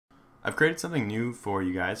I've created something new for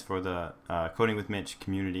you guys for the Coding with Mitch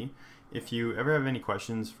community. If you ever have any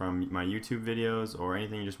questions from my YouTube videos or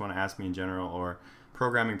anything you just want to ask me in general, or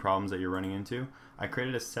programming problems that you're running into, I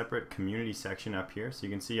created a separate community section up here. So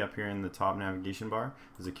you can see up here in the top navigation bar,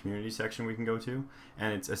 there's a community section we can go to,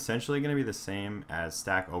 and it's essentially going to be the same as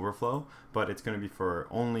StackOverFlow, but it's going to be for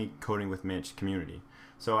only Coding with Mitch community.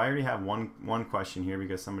 So I already have one question here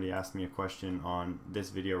because somebody asked me a question on this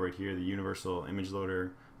video right here, the Universal Image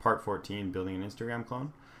Loader Part 14, Building an Instagram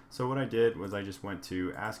Clone. So what I did was I just went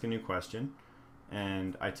to Ask a New Question,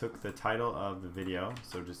 and I took the title of the video,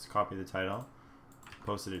 so just copy the title,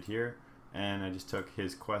 posted it here, and I just took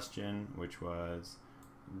his question, which was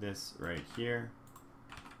this right here,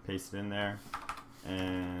 paste it in there,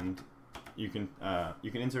 and you can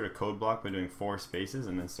insert a code block by doing 4 spaces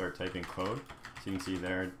and then start typing code. So you can see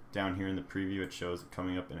there down here in the preview it shows it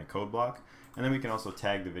coming up in a code block, and then we can also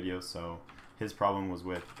tag the video. So his problem was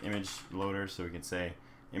with image loader, so we can say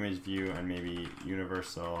image view and maybe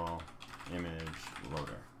universal image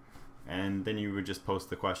loader, and then you would just post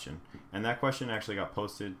the question, and that question actually got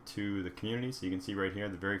posted to the community. So you can see right here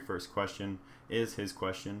the very first question is his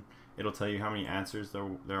question. It'll tell you how many answers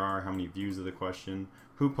there are, how many views of the question,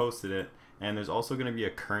 who posted it, and there's also going to be a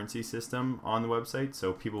currency system on the website,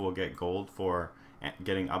 so people will get gold for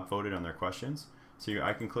getting upvoted on their questions. So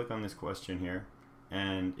I can click on this question here,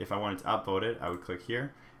 and if I wanted to upvote it, I would click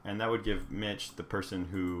here, and that would give Mitch, the person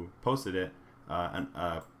who posted it,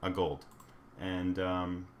 a gold. And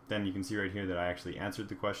then you can see right here that I actually answered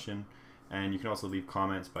the question, and you can also leave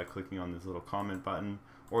comments by clicking on this little comment button,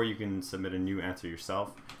 or you can submit a new answer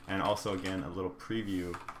yourself, and also again a little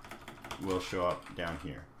preview will show up down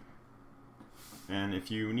here. And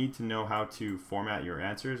if you need to know how to format your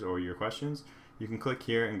answers or your questions, you can click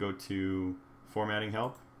here and go to Formatting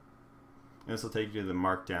Help. And this will take you to the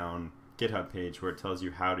Markdown GitHub page where it tells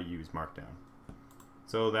you how to use Markdown.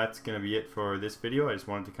 So that's going to be it for this video. I just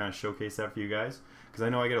wanted to kind of showcase that for you guys, because I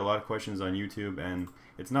know I get a lot of questions on YouTube and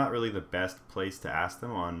it's not really the best place to ask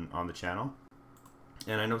them on the channel.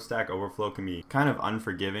 And I know Stack Overflow can be kind of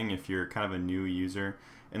unforgiving if you're kind of a new user,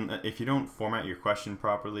 and if you don't format your question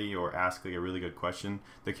properly or ask like a really good question,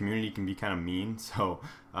 the community can be kind of mean. So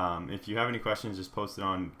if you have any questions, just post it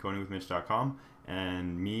on CodingWithMitch.com,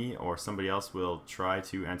 and me or somebody else will try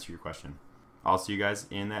to answer your question. I'll see you guys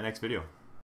in that next video.